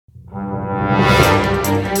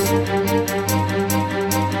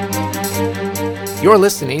You're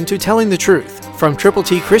listening to Telling the Truth from Triple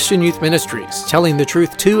T Christian Youth Ministries, telling the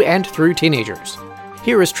truth to and through teenagers.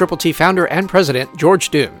 Here is Triple T founder and president, George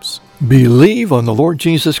Dooms. Believe on the Lord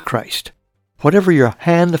Jesus Christ. Whatever your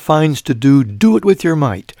hand finds to do, do it with your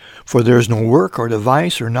might. For there is no work or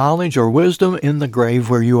device or knowledge or wisdom in the grave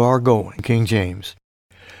where you are going. King James.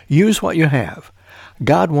 Use what you have.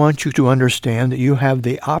 God wants you to understand that you have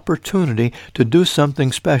the opportunity to do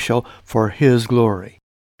something special for His glory.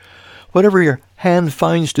 Whatever your hand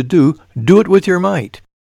finds to do, do it with your might.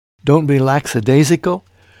 Don't be lackadaisical,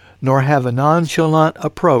 nor have a nonchalant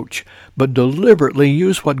approach, but deliberately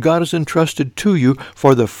use what God has entrusted to you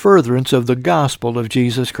for the furtherance of the gospel of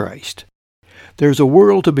Jesus Christ. There's a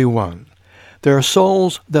world to be won. There are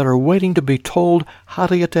souls that are waiting to be told how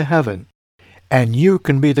to get to heaven, and you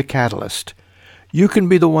can be the catalyst. You can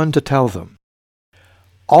be the one to tell them.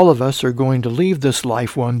 All of us are going to leave this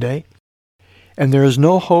life one day, and there is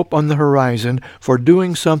no hope on the horizon for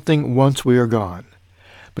doing something once we are gone.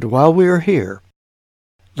 But while we are here,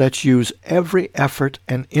 let's use every effort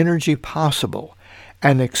and energy possible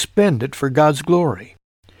and expend it for God's glory.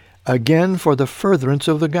 Again, for the furtherance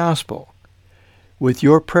of the gospel. With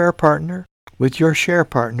your prayer partner, with your share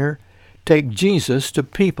partner, take Jesus to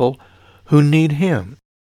people who need Him.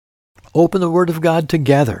 Open the Word of God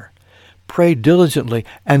together. Pray diligently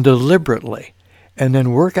and deliberately, and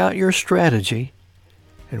then work out your strategy.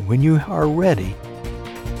 And when you are ready,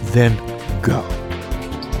 then go.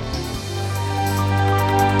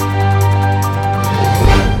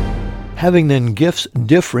 Having then gifts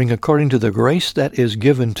differing according to the grace that is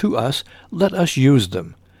given to us, let us use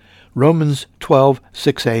them. Romans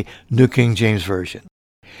 12:6a, New King James Version.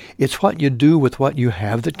 It's what you do with what you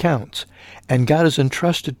have that counts. And God has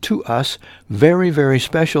entrusted to us very, very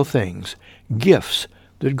special things, gifts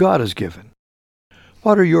that God has given.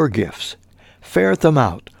 What are your gifts? Ferret them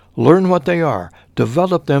out. Learn what they are.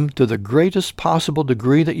 Develop them to the greatest possible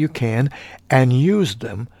degree that you can, and use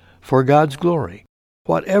them for God's glory.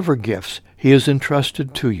 Whatever gifts He has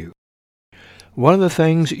entrusted to you. One of the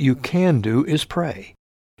things you can do is pray.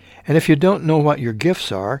 And if you don't know what your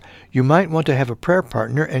gifts are, you might want to have a prayer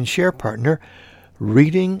partner and share partner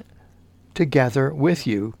reading together with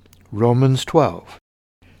you Romans 12.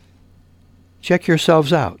 Check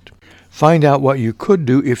yourselves out. Find out what you could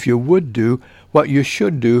do if you would do what you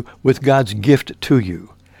should do with God's gift to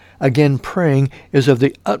you. Again, praying is of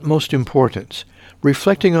the utmost importance.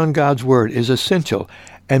 Reflecting on God's Word is essential,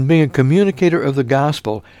 and being a communicator of the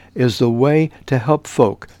gospel is the way to help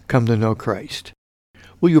folk come to know Christ.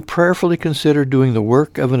 Will you prayerfully consider doing the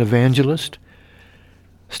work of an evangelist?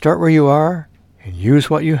 Start where you are and use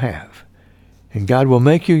what you have. And God will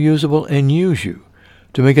make you usable and use you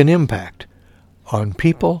to make an impact on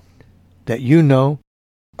people that you know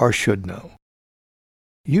or should know.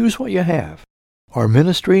 Use what you have. Our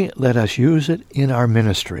ministry, let us use it in our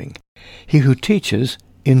ministering. He who teaches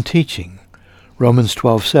in teaching. Romans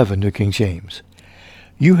 12:7, New King James.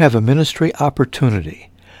 You have a ministry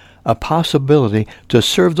opportunity, a possibility to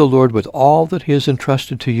serve the Lord with all that He has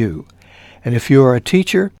entrusted to you. And if you are a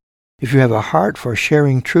teacher, if you have a heart for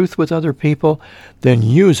sharing truth with other people, then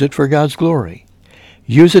use it for God's glory.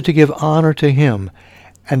 Use it to give honor to Him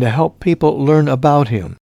and to help people learn about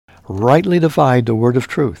Him. Rightly divide the word of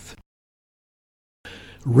truth.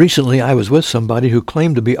 Recently, I was with somebody who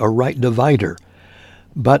claimed to be a right divider,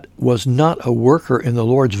 but was not a worker in the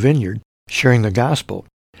Lord's vineyard sharing the gospel.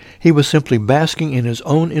 He was simply basking in his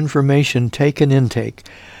own information intake,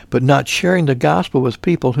 but not sharing the gospel with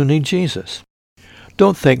people who need Jesus.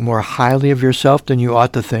 Don't think more highly of yourself than you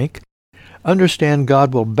ought to think. Understand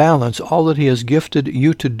God will balance all that He has gifted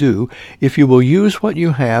you to do if you will use what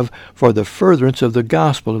you have for the furtherance of the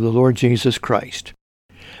gospel of the Lord Jesus Christ.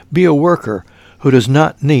 Be a worker who does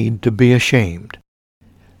not need to be ashamed.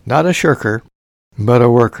 Not a shirker, but a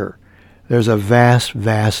worker. There's a vast,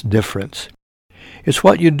 vast difference. It's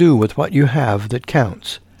what you do with what you have that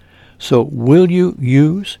counts. So will you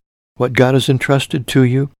use what God has entrusted to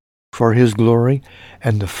you for His glory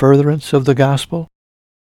and the furtherance of the gospel?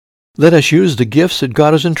 Let us use the gifts that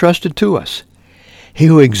God has entrusted to us. He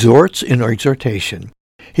who exhorts in exhortation,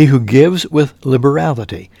 he who gives with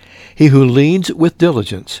liberality, he who leads with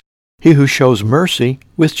diligence, he who shows mercy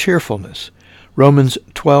with cheerfulness. Romans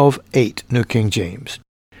 12:8, New King James.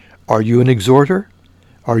 Are you an exhorter?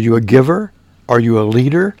 Are you a giver? Are you a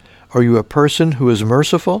leader? Are you a person who is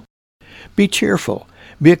merciful? Be cheerful.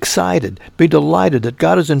 Be excited. Be delighted that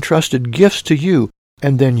God has entrusted gifts to you,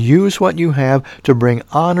 and then use what you have to bring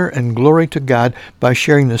honor and glory to God by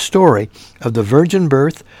sharing the story of the virgin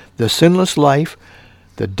birth, the sinless life,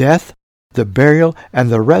 the death, the burial, and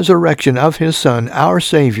the resurrection of his Son, our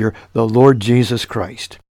Savior, the Lord Jesus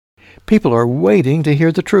Christ. People are waiting to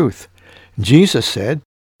hear the truth. Jesus said,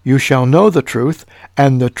 "You shall know the truth,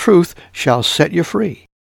 and the truth shall set you free."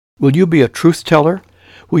 Will you be a truth teller?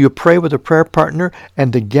 Will you pray with a prayer partner,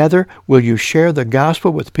 and together will you share the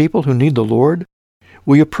gospel with people who need the Lord?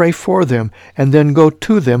 Will you pray for them and then go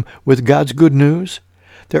to them with God's good news?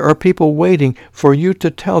 There are people waiting for you to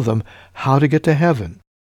tell them how to get to heaven.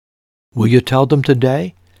 Will you tell them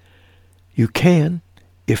today? You can,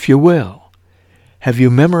 if you will. Have you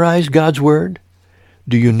memorized God's Word?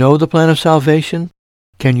 Do you know the plan of salvation?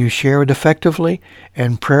 Can you share it effectively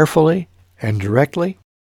and prayerfully and directly?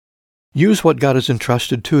 Use what God has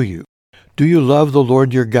entrusted to you. Do you love the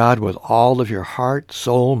Lord your God with all of your heart,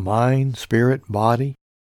 soul, mind, spirit, body,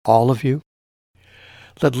 all of you?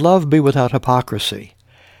 Let love be without hypocrisy.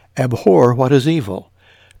 Abhor what is evil.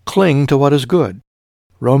 Cling to what is good.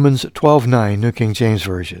 Romans 12:9, New King James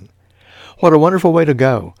Version. What a wonderful way to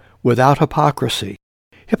go, without hypocrisy.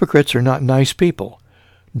 Hypocrites are not nice people.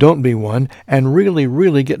 Don't be one, and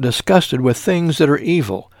really get disgusted with things that are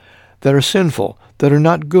evil, that are sinful, that are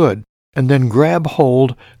not good, and then grab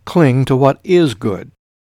hold, cling to what is good.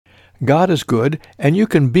 God is good, and you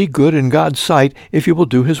can be good in God's sight if you will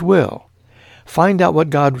do His will. Find out what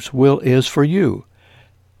God's will is for you.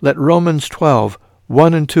 Let Romans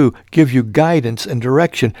 12:1 and 2 give you guidance and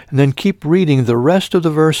direction, and then keep reading the rest of the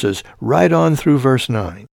verses right on through verse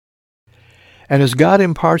 9. And as God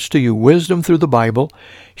imparts to you wisdom through the Bible,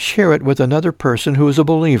 share it with another person who is a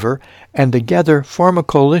believer, and together form a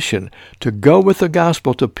coalition to go with the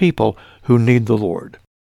gospel to people who need the Lord.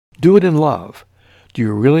 Do it in love. Do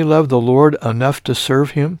you really love the Lord enough to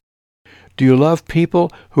serve Him? Do you love people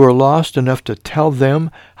who are lost enough to tell them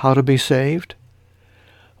how to be saved?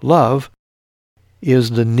 Love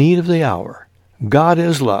is the need of the hour. God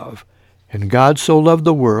is love, and God so loved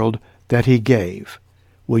the world that He gave.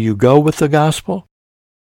 Will you go with the gospel?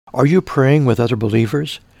 Are you praying with other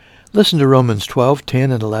believers? Listen to Romans 12:10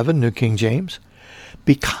 and 11, New King James.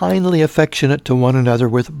 Be kindly affectionate to one another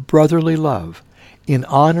with brotherly love, in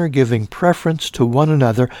honor giving preference to one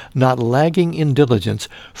another, not lagging in diligence,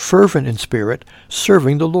 fervent in spirit,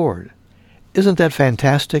 serving the Lord. Isn't that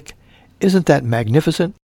fantastic? Isn't that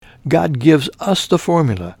magnificent? God gives us the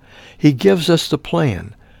formula. He gives us the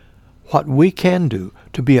plan, what we can do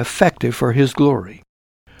to be effective for His glory.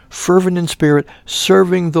 Fervent in spirit,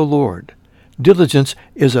 serving the Lord. Diligence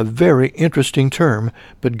is a very interesting term,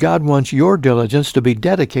 but God wants your diligence to be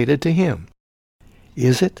dedicated to Him.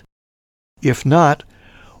 Is it? If not,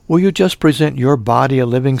 will you just present your body a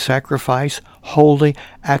living sacrifice, holy,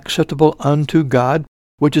 acceptable unto God,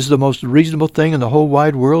 which is the most reasonable thing in the whole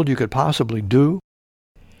wide world you could possibly do?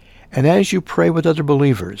 And as you pray with other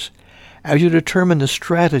believers, as you determine the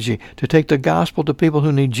strategy to take the gospel to people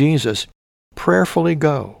who need Jesus, prayerfully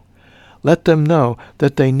go. Let them know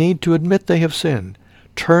that they need to admit they have sinned,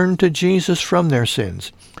 turn to Jesus from their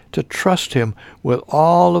sins, to trust Him with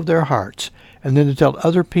all of their hearts, and then to tell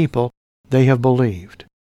other people they have believed.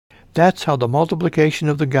 That's how the multiplication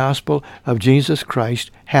of the gospel of Jesus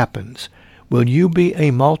Christ happens. Will you be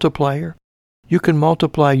a multiplier? You can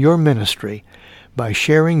multiply your ministry by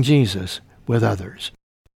sharing Jesus with others.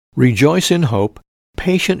 Rejoice in hope,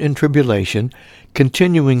 patient in tribulation,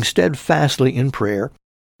 continuing steadfastly in prayer,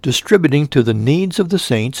 distributing to the needs of the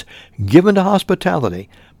saints, given to hospitality.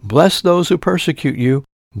 Bless those who persecute you.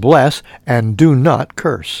 Bless and do not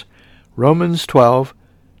curse. Romans 12,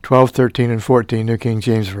 13, and 14, New King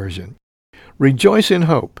James Version. Rejoice in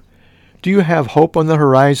hope. Do you have hope on the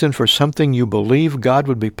horizon for something you believe God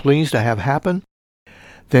would be pleased to have happen?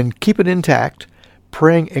 Then keep it intact,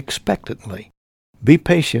 praying expectantly. Be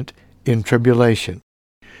patient in tribulation.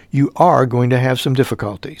 You are going to have some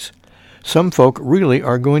difficulties. Some folk really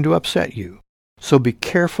are going to upset you. So be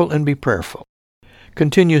careful and be prayerful.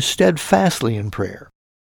 Continue steadfastly in prayer.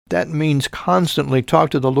 That means constantly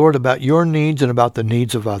talk to the Lord about your needs and about the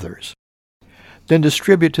needs of others. Then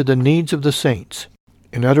distribute to the needs of the saints.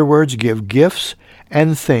 In other words, give gifts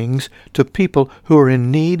and things to people who are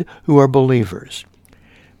in need, who are believers.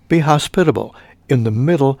 Be hospitable in the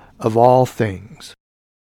middle of all things.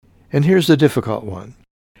 And here's the difficult one.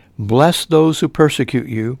 Bless those who persecute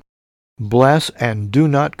you. Bless and do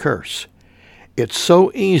not curse. It's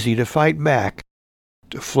so easy to fight back,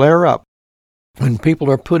 to flare up when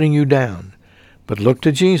people are putting you down. But look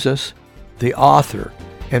to Jesus, the author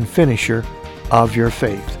and finisher of your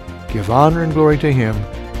faith. Give honor and glory to Him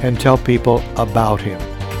and tell people about Him.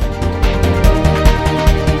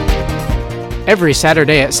 Every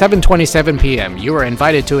Saturday at 7:27 p.m., you are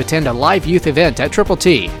invited to attend a live youth event at Triple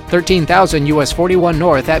T, 13,000 US 41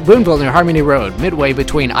 North at Boonville near Harmony Road, midway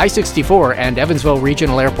between I-64 and Evansville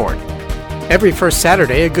Regional Airport. Every first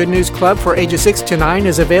Saturday, a Good News Club for ages 6 to 9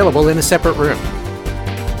 is available in a separate room.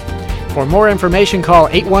 For more information, call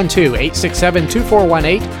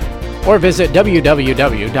 812-867-2418 or visit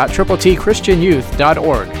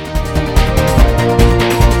www.tripletchristianyouth.org.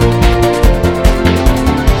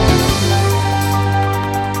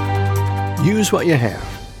 Use what you have.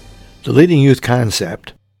 The Leading Youth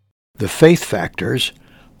Concept, the faith factors,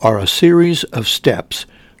 are a series of steps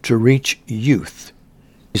to reach youth.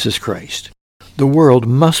 Jesus Christ. The world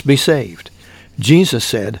must be saved. Jesus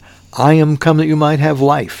said, "I am come that you might have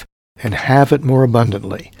life, and have it more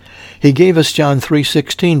abundantly." He gave us John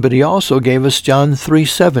 3:16, but he also gave us John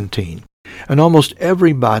 3:17. And almost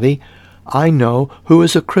everybody I know who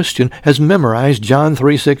is a Christian has memorized John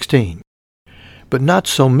 3:16. But not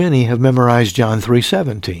so many have memorized John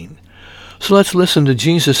 3:17. So let's listen to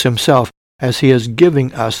Jesus himself as he is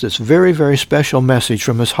giving us this very, very special message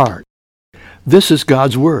from his heart. This is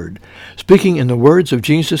God's Word, speaking in the words of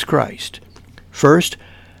Jesus Christ. First,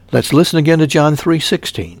 let's listen again to John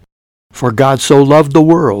 3:16. "For God so loved the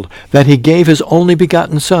world that he gave his only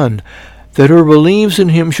begotten Son, that whoever believes in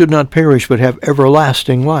him should not perish but have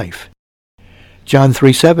everlasting life." John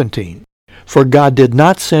 3:17. "For God did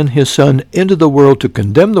not send his Son into the world to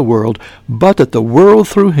condemn the world, but that the world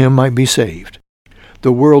through him might be saved."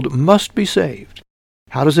 The world must be saved.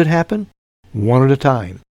 How does it happen? One at a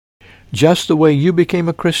time. Just the way you became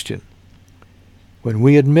a Christian. When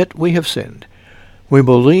we admit we have sinned, we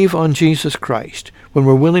believe on Jesus Christ, when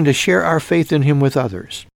we're willing to share our faith in him with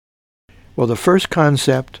others. Well, the first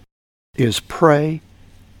concept is pray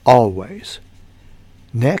always.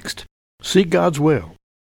 Next, seek God's will.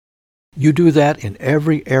 You do that in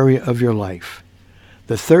every area of your life.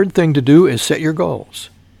 The third thing to do is set your goals.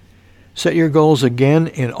 Set your goals again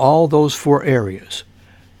in all those 4 areas: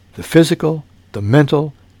 the physical, the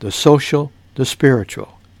mental, the social, the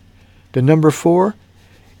spiritual. The number 4,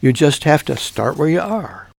 you just have to start where you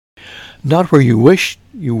are. Not where you wish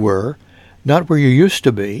you were, not where you used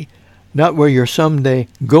to be, not where you're someday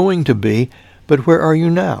going to be, but where are you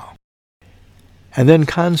now? And then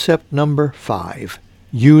concept number 5,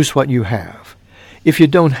 use what you have. If you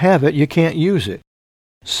don't have it, you can't use it.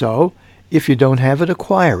 So, if you don't have it,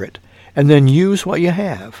 acquire it, and then use what you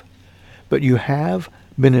have. But you have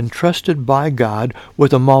been entrusted by God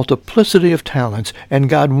with a multiplicity of talents, and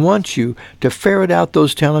God wants you to ferret out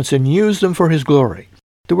those talents and use them for his glory.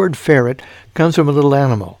 The word ferret comes from a little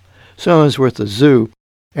animal. Someone was at the zoo,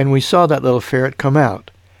 and we saw that little ferret come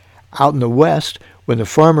out. Out in the West, when the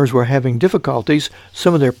farmers were having difficulties,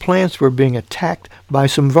 some of their plants were being attacked by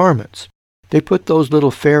some varmints. They put those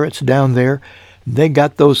little ferrets down there, and they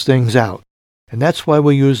got those things out. And that's why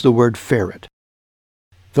we use the word ferret.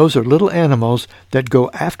 Those are little animals that go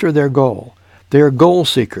after their goal. They are goal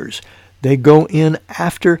seekers. They go in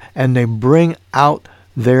after and they bring out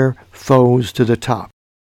their foes to the top.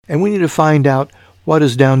 And we need to find out what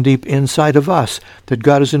is down deep inside of us that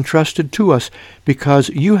God has entrusted to us, because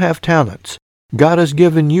you have talents. God has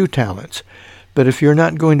given you talents. But if you're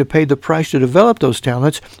not going to pay the price to develop those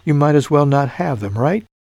talents, you might as well not have them, right?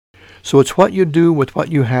 So it's what you do with what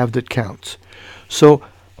you have that counts. So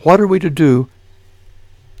what are we to do?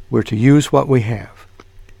 We're to use what we have.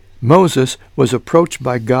 Moses was approached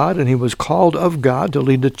by God, and he was called of God to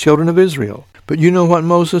lead the children of Israel. But you know what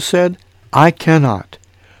Moses said? "I cannot.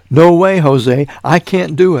 No way, Jose. I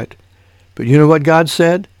can't do it." But you know what God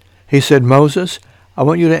said? He said, "Moses, I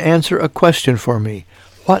want you to answer a question for me.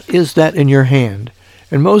 What is that in your hand?"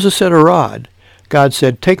 And Moses said, "A rod." God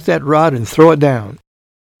said, "Take that rod and throw it down."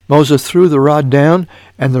 Moses threw the rod down,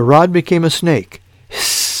 and the rod became a snake.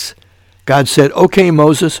 Hiss! God said, "Okay,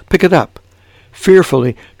 Moses, pick it up."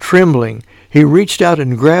 Fearfully, trembling, he reached out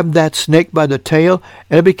and grabbed that snake by the tail,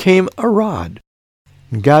 and it became a rod.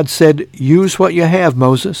 And God said, "Use what you have,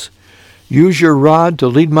 Moses. Use your rod to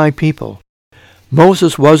lead my people."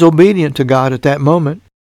 Moses was obedient to God at that moment.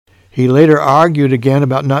 He later argued again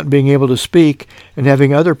about not being able to speak and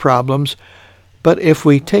having other problems. But if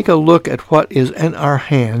we take a look at what is in our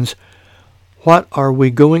hands, what are we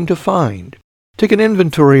going to find? Take an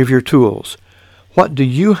inventory of your tools. What do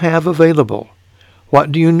you have available?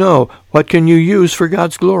 What do you know? What can you use for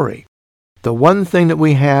God's glory? The one thing that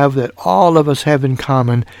we have that all of us have in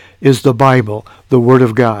common is the Bible, the Word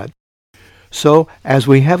of God. So, as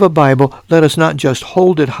we have a Bible, let us not just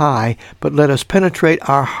hold it high, but let us penetrate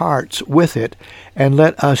our hearts with it, and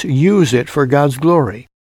let us use it for God's glory.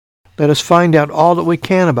 Let us find out all that we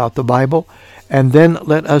can about the Bible, And then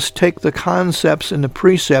let us take the concepts and the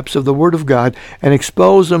precepts of the Word of God and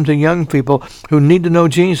expose them to young people who need to know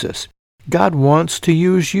Jesus. God wants to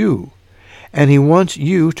use you, and He wants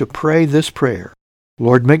you to pray this prayer.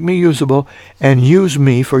 Lord, make me usable and use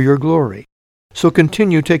me for your glory. So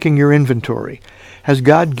continue taking your inventory. Has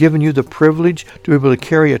God given you the privilege to be able to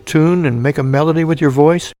carry a tune and make a melody with your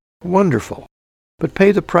voice? Wonderful. But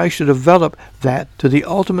pay the price to develop that to the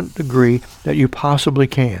ultimate degree that you possibly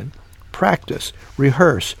can. Practice,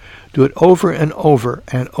 rehearse, do it over and over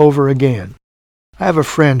and over again. I have a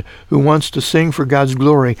friend who wants to sing for God's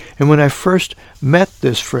glory, and when I first met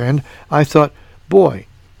this friend, I thought, boy,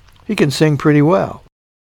 he can sing pretty well.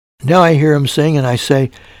 Now I hear him sing, and I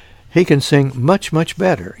say, he can sing much, much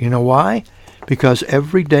better. You know why? Because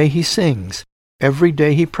every day he sings, every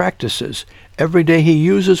day he practices, every day he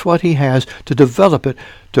uses what he has to develop it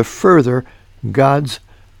to further God's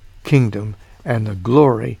kingdom, and the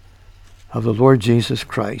glory of the Lord Jesus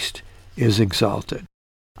Christ is exalted.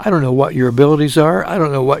 I don't know what your abilities are. I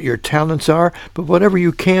don't know what your talents are. But whatever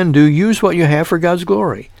you can do, use what you have for God's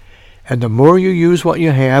glory. And the more you use what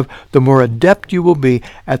you have, the more adept you will be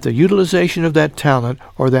at the utilization of that talent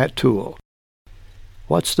or that tool.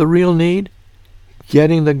 What's the real need?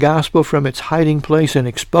 Getting the gospel from its hiding place and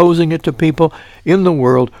exposing it to people in the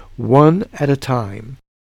world one at a time.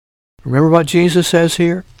 Remember what Jesus says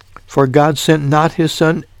here? For God sent not his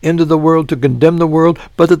Son into the world to condemn the world,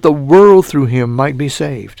 but that the world through him might be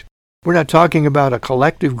saved. We're not talking about a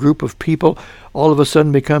collective group of people all of a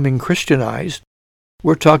sudden becoming Christianized.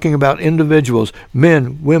 We're talking about individuals,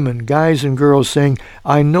 men, women, guys and girls saying,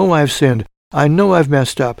 I know I've sinned. I know I've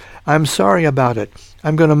messed up. I'm sorry about it.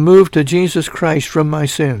 I'm going to move to Jesus Christ from my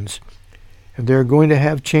sins. And they're going to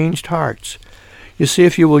have changed hearts. You see,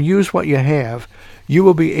 if you will use what you have, you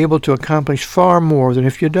will be able to accomplish far more than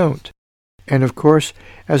if you don't. And of course,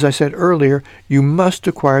 as I said earlier, you must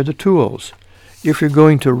acquire the tools. If you're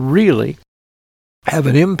going to really have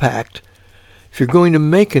an impact, if you're going to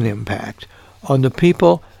make an impact on the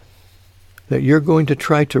people that you're going to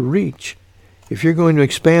try to reach, if you're going to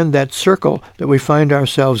expand that circle that we find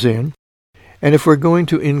ourselves in, and if we're going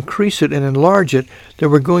to increase it and enlarge it, then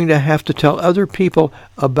we're going to have to tell other people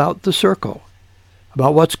about the circle,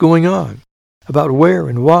 about what's going on, about where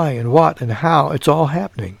and why and what and how it's all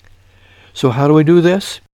happening. So how do we do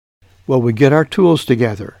this? Well, we get our tools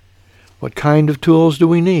together. What kind of tools do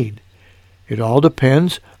we need? It all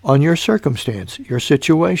depends on your circumstance, your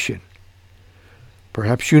situation.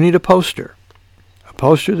 Perhaps you need a poster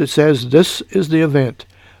that says this is the event,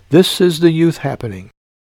 this is the youth happening.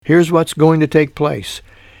 Here's what's going to take place,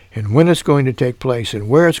 and when it's going to take place, and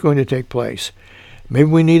where it's going to take place. Maybe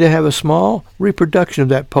we need to have a small reproduction of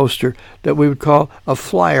that poster that we would call a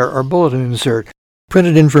flyer or bulletin insert,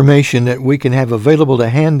 printed information that we can have available to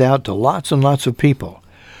hand out to lots and lots of people,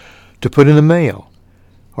 to put in the mail,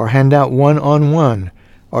 or hand out one-on-one,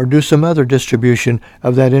 or do some other distribution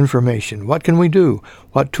of that information. What can we do?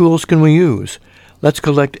 What tools can we use? Let's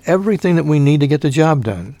collect everything that we need to get the job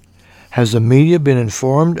done. Has the media been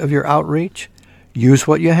informed of your outreach? Use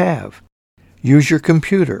what you have. Use your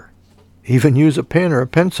computer. Even use a pen or a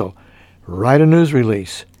pencil. Write a news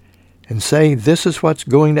release and say, this is what's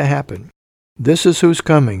going to happen. This is who's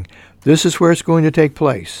coming. This is where it's going to take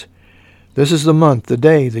place. This is the month, the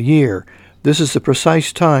day, the year. This is the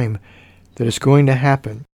precise time that it's going to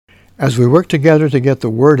happen. As we work together to get the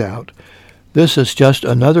word out, this is just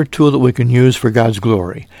another tool that we can use for God's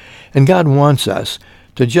glory. And God wants us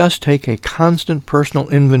to just take a constant personal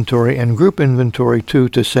inventory and group inventory too,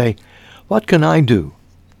 to say, what can I do?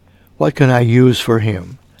 What can I use for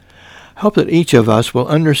him? I hope that each of us will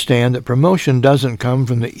understand that promotion doesn't come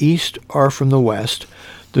from the east or from the west,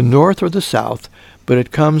 the north or the south, but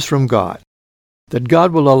it comes from God. That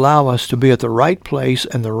God will allow us to be at the right place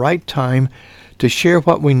and the right time to share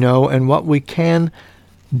what we know and what we can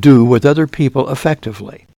do with other people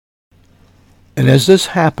effectively. And as this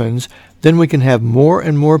happens, then we can have more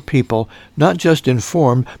and more people not just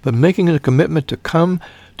informed, but making a commitment to come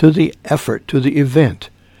to the effort, to the event.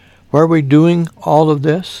 Why are we doing all of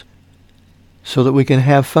this? So that we can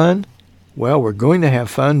have fun? Well, we're going to have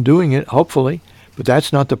fun doing it, hopefully, but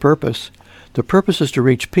that's not the purpose. The purpose is to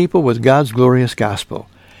reach people with God's glorious gospel,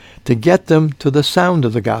 to get them to the sound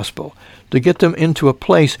of the gospel, to get them into a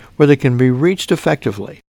place where they can be reached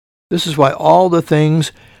effectively. This is why all the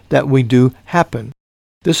things that we do happen.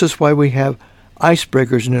 This is why we have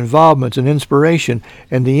icebreakers and involvements and inspiration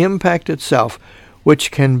and the impact itself,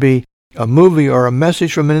 which can be a movie or a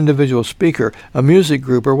message from an individual speaker, a music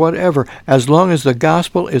group or whatever, as long as the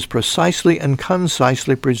gospel is precisely and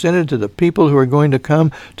concisely presented to the people who are going to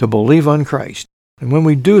come to believe on Christ. And when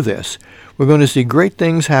we do this, we're going to see great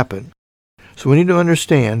things happen. So we need to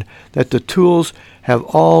understand that the tools have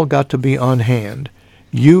all got to be on hand.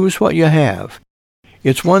 Use what you have.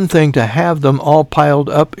 It's one thing to have them all piled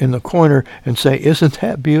up in the corner and say, isn't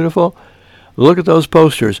that beautiful? Look at those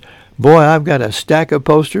posters. Boy, I've got a stack of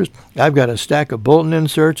posters. I've got a stack of bulletin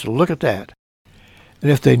inserts. Look at that.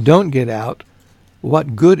 And if they don't get out,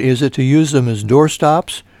 what good is it to use them as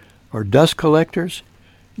doorstops or dust collectors?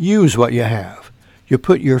 Use what you have. You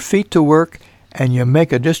put your feet to work and you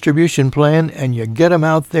make a distribution plan and you get them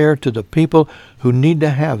out there to the people who need to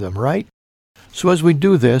have them, right? So as we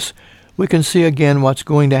do this, we can see again what's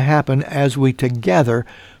going to happen as we together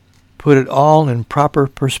put it all in proper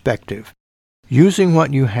perspective. Using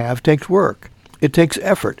what you have takes work. It takes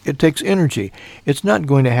effort. It takes energy. It's not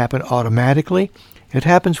going to happen automatically. It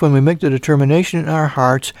happens when we make the determination in our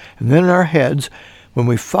hearts and then in our heads when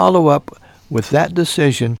we follow up with that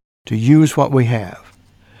decision to use what we have.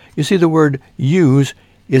 You see, the word use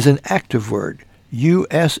is an active word,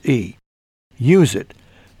 U-S-E. Use it.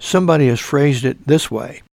 Somebody has phrased it this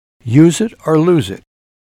way, use it or lose it.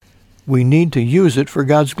 We need to use it for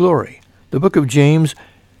God's glory. The book of James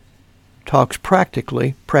talks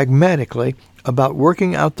pragmatically, about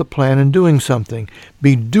working out the plan and doing something.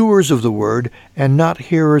 Be doers of the word and not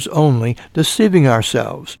hearers only, deceiving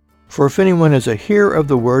ourselves. For if anyone is a hearer of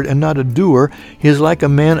the word and not a doer, he is like a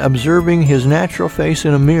man observing his natural face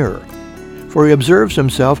in a mirror. For he observes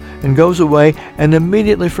himself and goes away and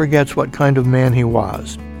immediately forgets what kind of man he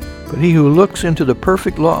was. But he who looks into the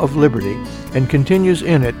perfect law of liberty and continues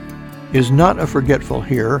in it is not a forgetful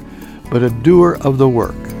hearer, but a doer of the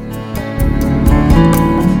work.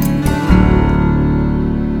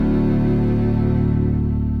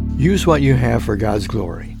 Use what you have for God's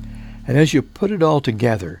glory. And as you put it all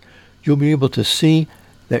together, you'll be able to see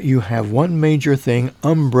that you have one major thing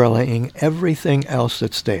umbrellaing everything else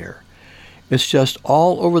that's there. It's just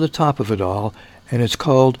all over the top of it all, and it's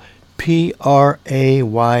called Prayer,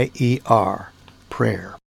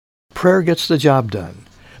 prayer. Prayer gets the job done.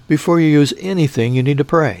 Before you use anything, you need to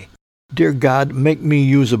pray. Dear God, make me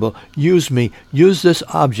usable. Use me. Use this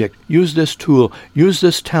object. Use this tool. Use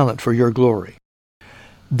this talent for your glory.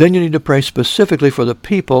 Then you need to pray specifically for the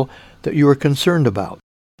people that you are concerned about.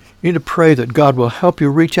 You need to pray that God will help you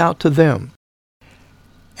reach out to them.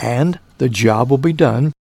 And the job will be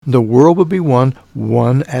done. The world will be won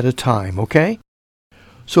one at a time, okay?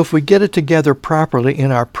 So if we get it together properly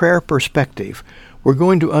in our prayer perspective, we're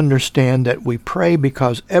going to understand that we pray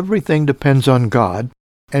because everything depends on God,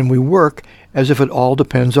 and we work as if it all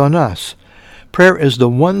depends on us. Prayer is the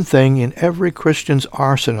one thing in every Christian's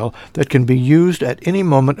arsenal that can be used at any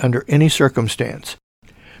moment under any circumstance.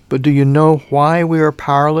 But do you know why we are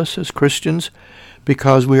powerless as Christians?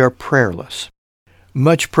 Because we are prayerless.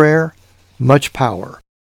 Much prayer, much power.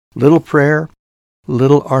 Little prayer,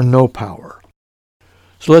 little or no power.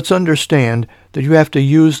 So let's understand that you have to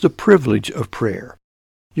use the privilege of prayer.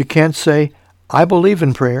 You can't say, I believe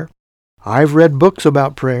in prayer. I've read books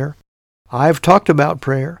about prayer. I've talked about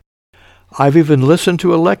prayer. I've even listened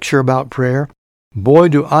to a lecture about prayer. Boy,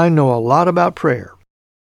 do I know a lot about prayer.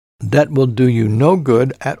 That will do you no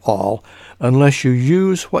good at all unless you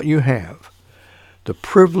use what you have. The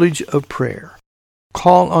privilege of prayer.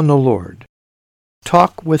 Call on the Lord.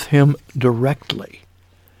 Talk with Him directly,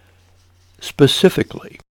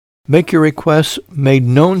 specifically. Make your requests made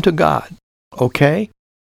known to God, okay?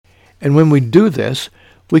 And when we do this,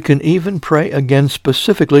 we can even pray again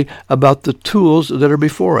specifically about the tools that are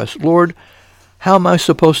before us. Lord, how am I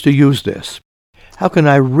supposed to use this? How can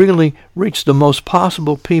I really reach the most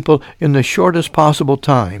possible people in the shortest possible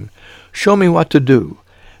time? Show me what to do.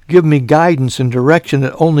 Give me guidance and direction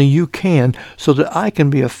that only you can so that I can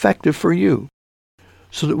be effective for you,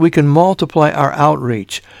 so that we can multiply our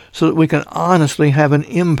outreach, so that we can honestly have an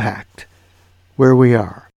impact where we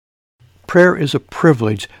are. Prayer is a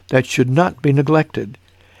privilege that should not be neglected.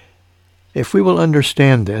 If we will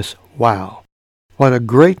understand this, wow, what a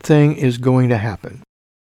great thing is going to happen.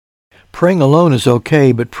 Praying alone is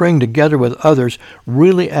okay, but praying together with others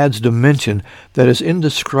really adds dimension that is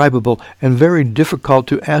indescribable and very difficult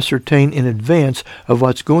to ascertain in advance of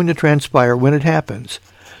what's going to transpire when it happens.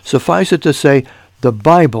 Suffice it to say, the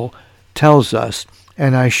Bible tells us,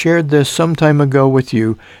 and I shared this some time ago with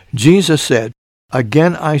you, Jesus said,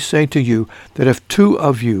 again I say to you, that if two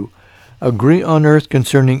of you agree on earth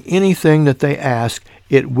concerning anything that they ask,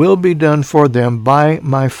 it will be done for them by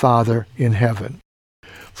my Father in heaven.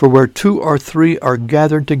 For where 2 or 3 are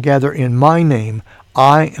gathered together in my name,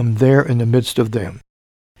 I am there in the midst of them.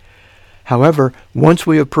 However, once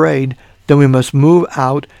we have prayed, then we must move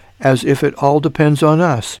out as if it all depends on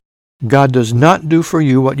us. God does not do for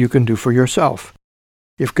you what you can do for yourself.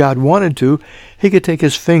 If God wanted to, he could take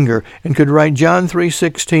his finger and could write John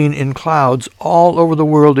 3:16 in clouds all over the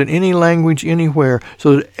world in any language anywhere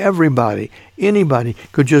so that anybody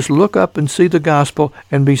could just look up and see the gospel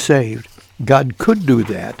and be saved. God could do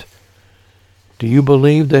that. Do you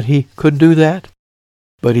believe that he could do that?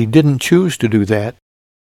 But he didn't choose to do that.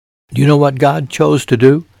 Do you know what God chose to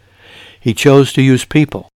do? He chose to use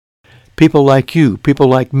people. People like you, people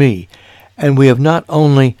like me. And we have not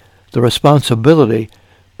only the responsibility,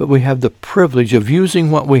 but we have the privilege of using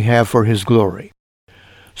what we have for his glory.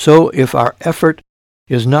 So if our effort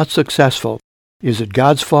is not successful, is it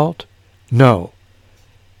God's fault? No,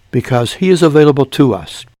 because he is available to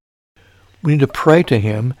us. We need to pray to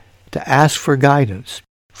him to ask for guidance,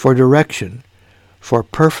 for direction, for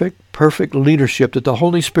perfect leadership that the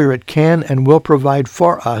Holy Spirit can and will provide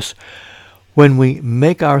for us when we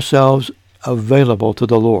make ourselves available to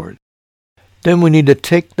the Lord. Then we need to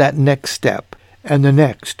take that next step, and the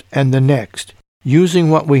next, and the next, using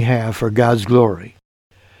what we have for God's glory.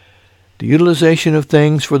 The utilization of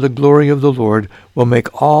things for the glory of the Lord will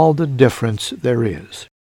make all the difference there is.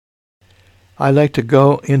 I like to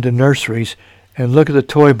go into nurseries and look at the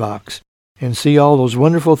toy box and see all those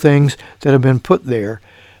wonderful things that have been put there.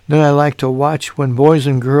 Then I like to watch when boys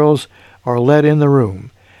and girls are let in the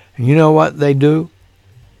room. And you know what they do?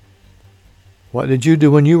 What did you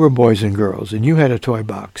do when you were boys and girls and you had a toy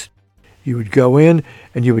box? You would go in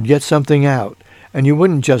and you would get something out. And you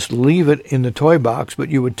wouldn't just leave it in the toy box, but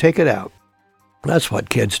you would take it out. That's what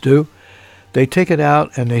kids do. They take it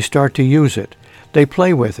out and they start to use it. They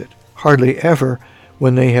play with it. Hardly ever,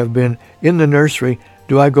 when they have been in the nursery,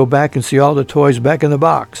 do I go back and see all the toys back in the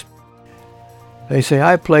box. They say,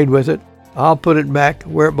 I played with it. I'll put it back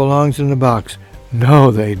where it belongs in the box.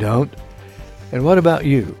 No, they don't. And what about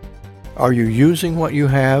you? Are you using what you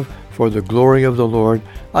have for the glory of the Lord?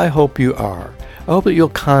 I hope you are. I hope that you'll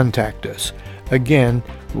contact us. Again,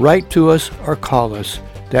 write to us or call us.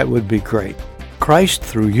 That would be great. Christ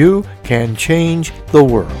through you can change the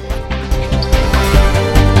world.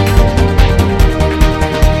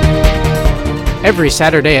 Every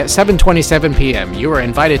Saturday at 7:27 p.m., you are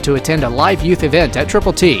invited to attend a live youth event at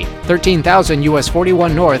Triple T, 13,000 US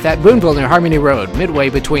 41 North at Boonville near Harmony Road, midway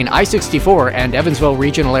between I-64 and Evansville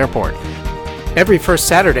Regional Airport. Every first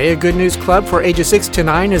Saturday, a Good News Club for ages 6 to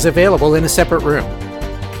 9 is available in a separate room.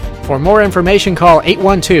 For more information, call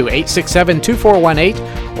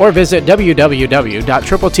 812-867-2418 or visit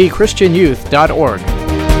www.tripletchristianyouth.org.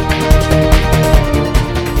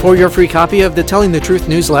 For your free copy of the Telling the Truth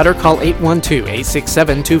newsletter, call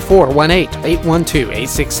 812-867-2418,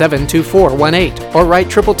 812-867-2418, or write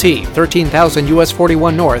Triple T, 13,000 US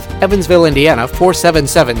 41 North, Evansville, Indiana,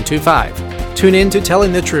 47725. Tune in to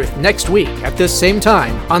Telling the Truth next week at this same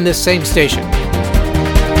time on this same station.